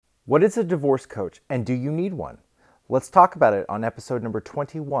What is a divorce coach, and do you need one? Let's talk about it on episode number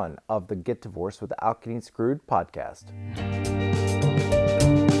 21 of the Get Divorced Without Getting Screwed podcast.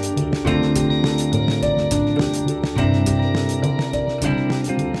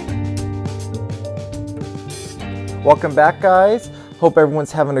 Welcome back, guys. Hope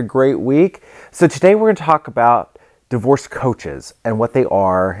everyone's having a great week. So today we're going to talk about divorce coaches and what they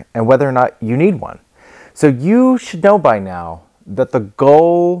are and whether or not you need one. So you should know by now that the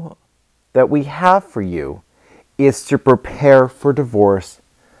goal that we have for you is to prepare for divorce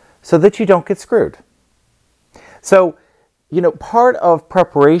so that you don't get screwed. So, part of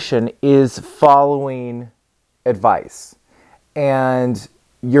preparation is following advice. And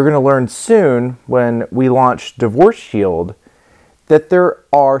you're going to learn soon when we launch Divorce Shield that there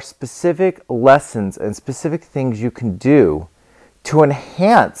are specific lessons and specific things you can do to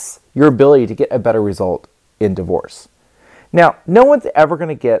enhance your ability to get a better result in divorce. Now, no one's ever going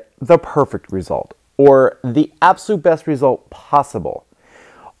to get the perfect result or the absolute best result possible.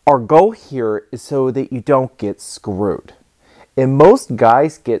 Our goal here is so that you don't get screwed. And most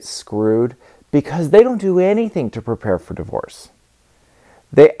guys get screwed because they don't do anything to prepare for divorce.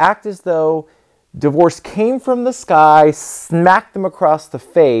 They act as though divorce came from the sky, smacked them across the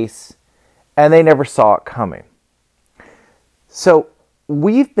face, and they never saw it coming. So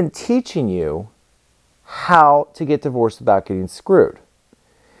we've been teaching you how to get divorced without getting screwed.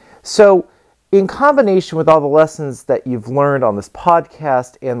 So in combination with all the lessons that you've learned on this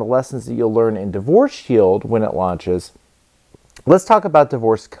podcast and the lessons that you'll learn in Divorce Shield when it launches, let's talk about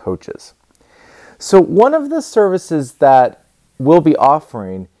divorce coaches. So one of the services that we'll be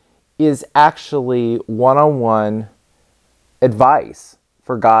offering is actually one-on-one advice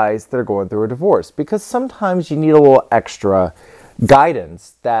for guys that are going through a divorce, because sometimes you need a little extra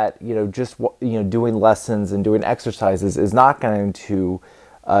guidance that doing lessons and doing exercises is not going to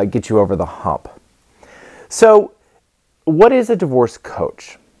get you over the hump. So what is a divorce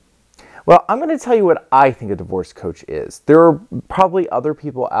coach? Well, I'm going to tell you what I think a divorce coach is. There are probably other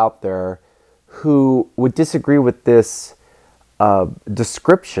people out there who would disagree with this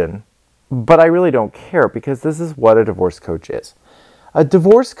description, but I really don't care, because this is what a divorce coach is. A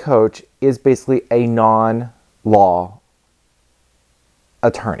divorce coach is basically a non-law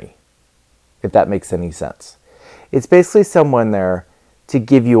attorney, if that makes any sense. It's basically someone there to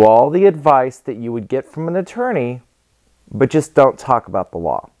give you all the advice that you would get from an attorney, but just don't talk about the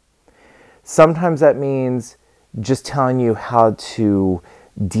law. Sometimes that means just telling you how to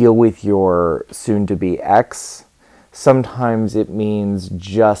deal with your soon-to-be ex. Sometimes it means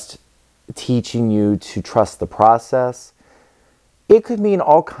just teaching you to trust the process. It could mean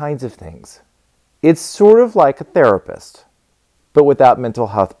all kinds of things. It's sort of like a therapist, but without mental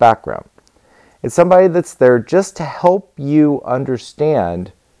health background. It's somebody that's there just to help you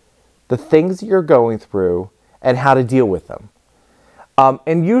understand the things that you're going through and how to deal with them.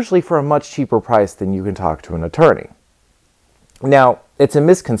 And usually for a much cheaper price than you can talk to an attorney. Now, it's a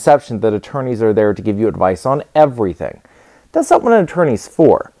misconception that attorneys are there to give you advice on everything. That's not what an attorney's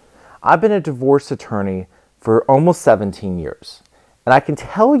for. I've been a divorce attorney for almost 17 years. And I can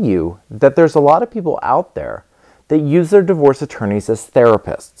tell you that there's a lot of people out there that use their divorce attorneys as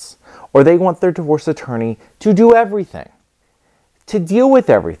therapists, or they want their divorce attorney to do everything, to deal with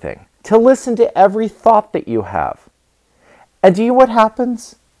everything, to listen to every thought that you have. And do you know what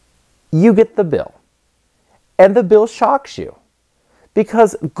happens? You get the bill. And the bill shocks you,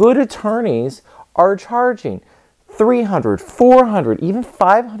 because good attorneys are charging $300, $400, even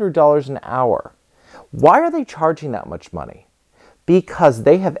 $500 an hour. Why are they charging that much money? Because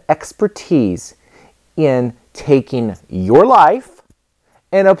they have expertise in taking your life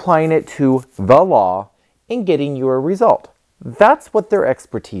and applying it to the law and getting you a result. That's what their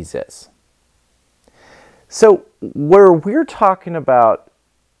expertise is. So where we're talking about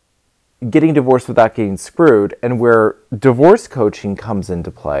getting divorced without getting screwed, and where divorce coaching comes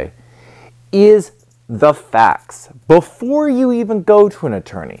into play, is the facts. Before you even go to an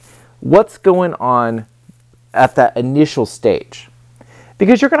attorney, what's going on at that initial stage?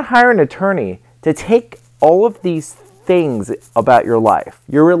 Because you're going to hire an attorney to take all of these things about your life,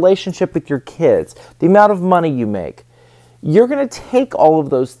 your relationship with your kids, the amount of money you make. You're going to take all of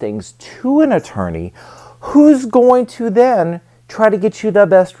those things to an attorney who's going to then try to get you the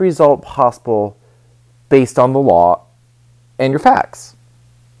best result possible based on the law and your facts.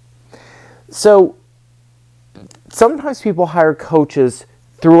 So sometimes people hire coaches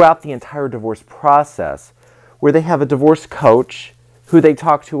throughout the entire divorce process, where they have a divorce coach who they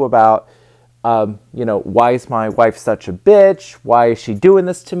talk to about why is my wife such a bitch? Why is she doing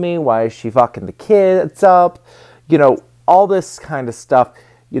this to me? Why is she fucking the kids up? All this kind of stuff.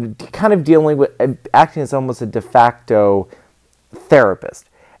 kind of dealing with, acting as almost a de facto therapist.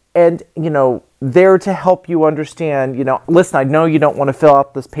 And, there to help you understand, listen, I know you don't want to fill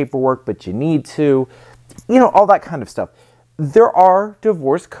out this paperwork, but you need to, all that kind of stuff. There are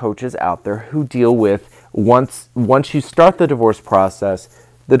divorce coaches out there who deal with once you start the divorce process,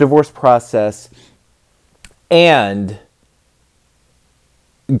 and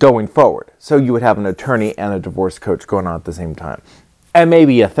going forward. So you would have an attorney and a divorce coach going on at the same time, and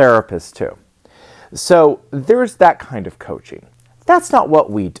maybe a therapist too. So there's that kind of coaching. That's not what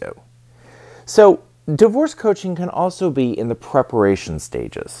we do. So divorce coaching can also be in the preparation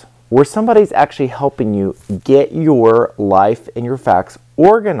stages, where somebody's actually helping you get your life and your facts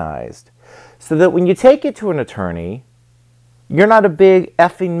organized so that when you take it to an attorney, you're not a big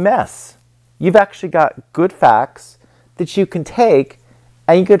effing mess. You've actually got good facts that you can take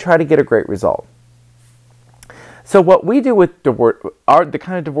and you can try to get a great result. So what we do with divorce, the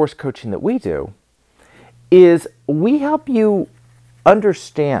kind of divorce coaching that we do, is we help you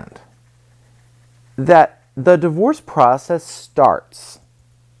understand that the divorce process starts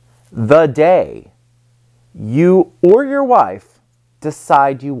the day you or your wife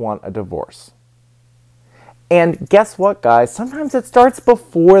decide you want a divorce. And guess what, guys? Sometimes it starts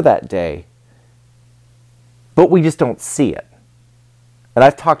before that day, but we just don't see it. And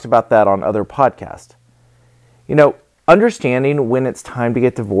I've talked about that on other podcasts. Understanding when it's time to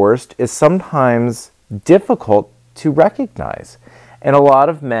get divorced is sometimes difficult to recognize. And a lot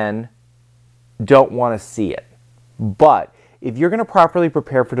of men don't want to see it. But if you're going to properly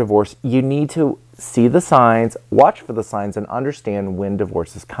prepare for divorce, you need to see the signs, watch for the signs, and understand when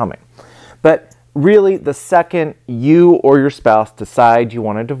divorce is coming. But really, the second you or your spouse decide you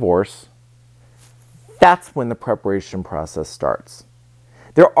want a divorce, that's when the preparation process starts.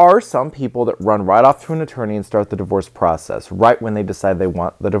 There are some people that run right off to an attorney and start the divorce process right when they decide they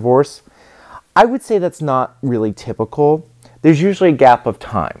want the divorce. I would say that's not really typical. There's usually a gap of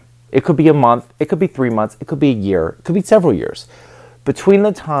time. It could be a month, it could be 3 months, it could be a year, it could be several years between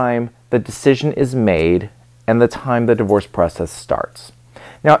the time the decision is made and the time the divorce process starts.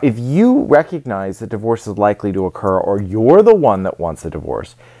 Now, if you recognize that divorce is likely to occur or you're the one that wants a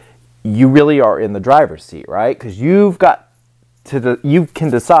divorce, you really are in the driver's seat, right? Because you can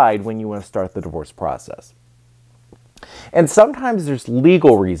decide when you want to start the divorce process. And sometimes there's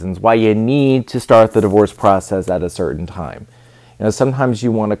legal reasons why you need to start the divorce process at a certain time. Sometimes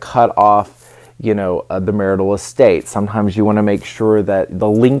you want to cut off, the marital estate. Sometimes you want to make sure that the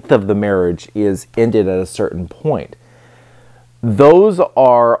length of the marriage is ended at a certain point. Those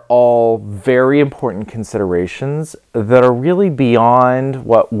are all very important considerations that are really beyond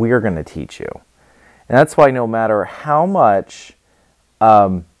what we're going to teach you. And that's why no matter how much,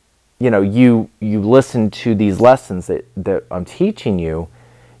 you listen to these lessons that I'm teaching you,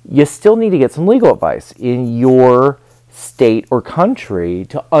 you still need to get some legal advice in your state or country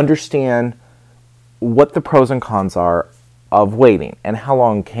to understand what the pros and cons are of waiting and how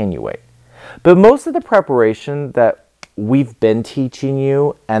long can you wait. But most of the preparation that we've been teaching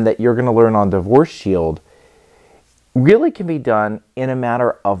you and that you're going to learn on Divorce Shield really can be done in a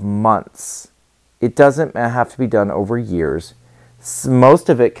matter of months. It doesn't have to be done over years. Most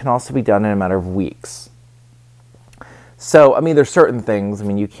of it can also be done in a matter of weeks. So, there's certain things,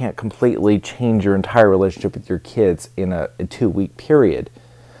 you can't completely change your entire relationship with your kids in a 2-week period.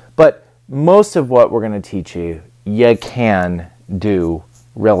 But most of what we're going to teach you, you can do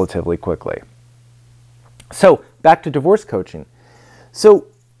relatively quickly. So, back to divorce coaching. So,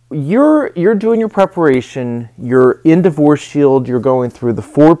 you're doing your preparation, you're in Divorce Shield, you're going through the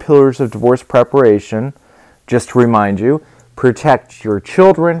 4 pillars of divorce preparation. Just to remind you, protect your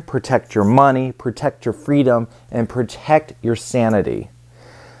children, protect your money, protect your freedom, and protect your sanity.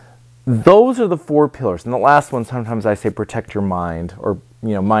 Those are the 4 pillars. And the last one, sometimes I say protect your mind, or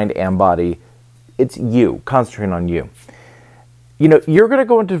mind and body. It's you, concentrating on you. You're going to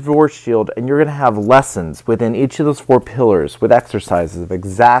go into Divorce Shield and you're going to have lessons within each of those 4 pillars with exercises of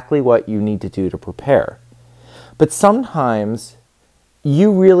exactly what you need to do to prepare. But sometimes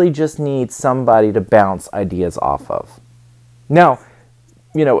you really just need somebody to bounce ideas off of. Now,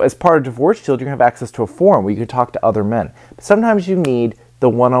 as part of Divorce Shield, you're going to have access to a forum where you can talk to other men. But sometimes you need the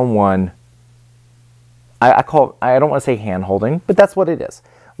one-on-one, I don't want to say hand-holding, but that's what it is.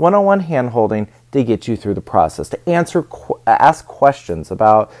 One-on-one hand-holding to get you through the process, to ask questions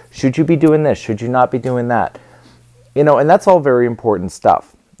about, should you be doing this, should you not be doing that? And that's all very important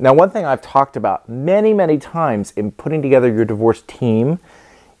stuff. Now, one thing I've talked about many, many times in putting together your divorce team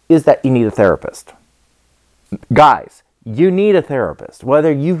is that you need a therapist. Guys, you need a therapist.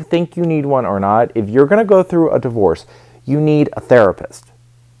 Whether you think you need one or not, if you're going to go through a divorce, you need a therapist.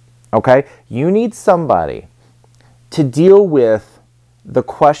 Okay? You need somebody to deal with the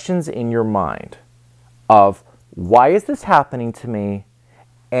questions in your mind of, why is this happening to me,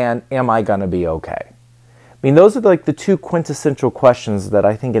 and am I going to be okay? I mean, those are like the two quintessential questions that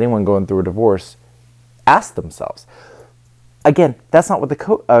I think anyone going through a divorce asks themselves. Again, that's not what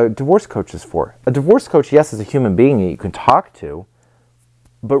the divorce coach is for. A divorce coach, yes, is a human being that you can talk to,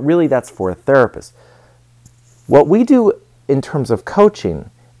 but really that's for a therapist. What we do in terms of coaching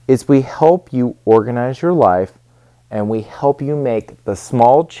is we help you organize your life, and we help you make the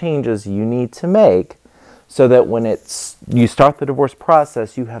small changes you need to make so that when you start the divorce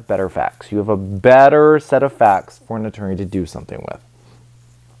process, you have better facts. You have a better set of facts for an attorney to do something with.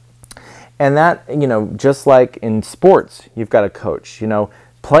 And that, just like in sports, you've got a coach.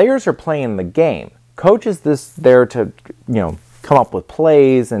 Players are playing the game. Coach is there to, come up with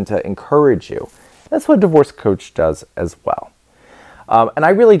plays and to encourage you. That's what a divorce coach does as well. And I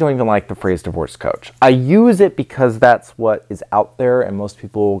really don't even like the phrase divorce coach. I use it because that's what is out there and most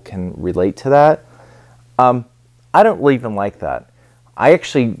people can relate to that. I don't really even like that. I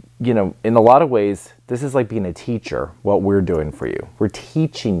actually, in a lot of ways, this is like being a teacher, what we're doing for you. We're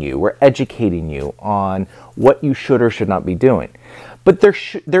teaching you, we're educating you on what you should or should not be doing. But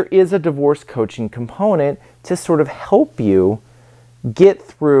there is a divorce coaching component to sort of help you get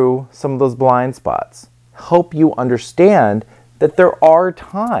through some of those blind spots. Help you understand that there are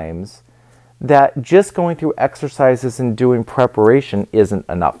times that just going through exercises and doing preparation isn't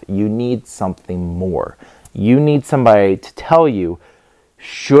enough. You need something more. You need somebody to tell you,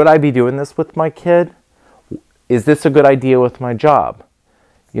 should I be doing this with my kid? Is this a good idea with my job?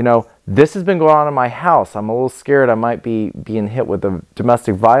 This has been going on in my house. I'm a little scared I might be being hit with a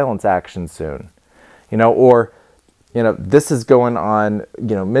domestic violence action soon. This is going on,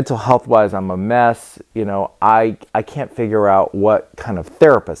 mental health wise, I'm a mess. I can't figure out what kind of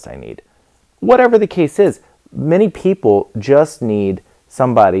therapist I need. Whatever the case is, many people just need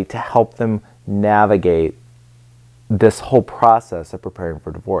somebody to help them navigate this whole process of preparing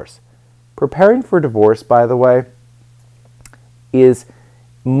for divorce. Preparing for divorce, by the way, is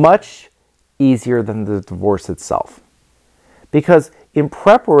much easier than the divorce itself. Because in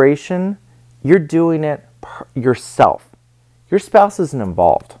preparation, you're doing it yourself. Your spouse isn't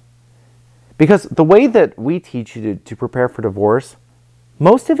involved. Because the way that we teach you to prepare for divorce,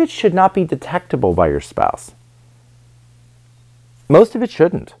 most of it should not be detectable by your spouse. Most of it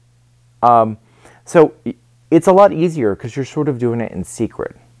shouldn't. So it's a lot easier because you're sort of doing it in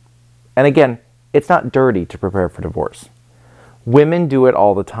secret. And again, it's not dirty to prepare for divorce. Women do it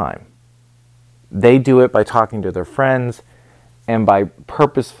all the time. They do it by talking to their friends and by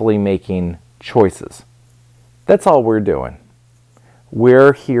purposefully making choices. That's all we're doing.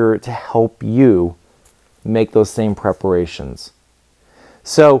 We're here to help you make those same preparations.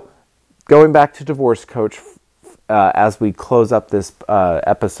 So, going back to Divorce Coach, as we close up this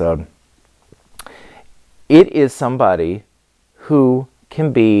episode, it is somebody who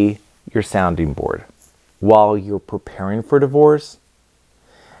can be your sounding board while you're preparing for divorce.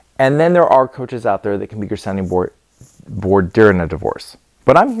 And then there are coaches out there that can be your sounding board during a divorce.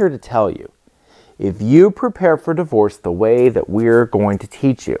 But I'm here to tell you, if you prepare for divorce the way that we're going to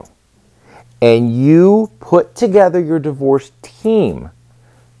teach you, and you put together your divorce team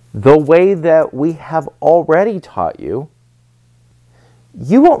the way that we have already taught you,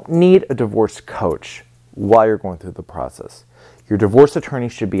 you won't need a divorce coach while you're going through the process. Your divorce attorney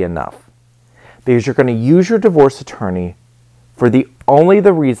should be enough, because you're going to use your divorce attorney for only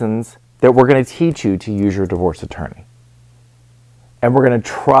the reasons that we're going to teach you to use your divorce attorney. And we're going to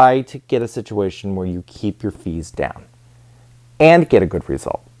try to get a situation where you keep your fees down and get a good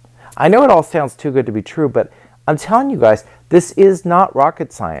result. I know it all sounds too good to be true, but I'm telling you guys, this is not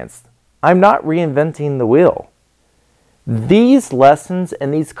rocket science. I'm not reinventing the wheel. These lessons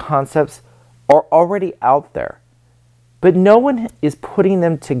and these concepts are already out there, but no one is putting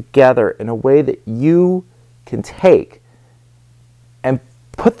them together in a way that you can take and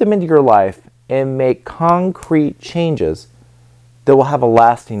put them into your life and make concrete changes that will have a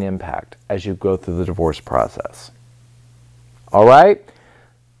lasting impact as you go through the divorce process. All right?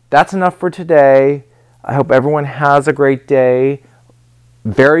 That's enough for today. I hope everyone has a great day.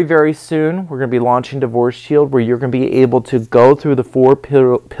 Very, very soon, we're going to be launching Divorce Shield, where you're going to be able to go through the 4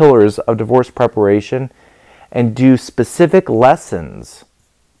 pillars of divorce preparation and do specific lessons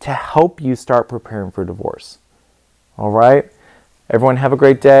to help you start preparing for divorce. All right? Everyone have a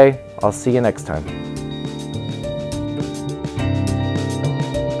great day. I'll see you next time.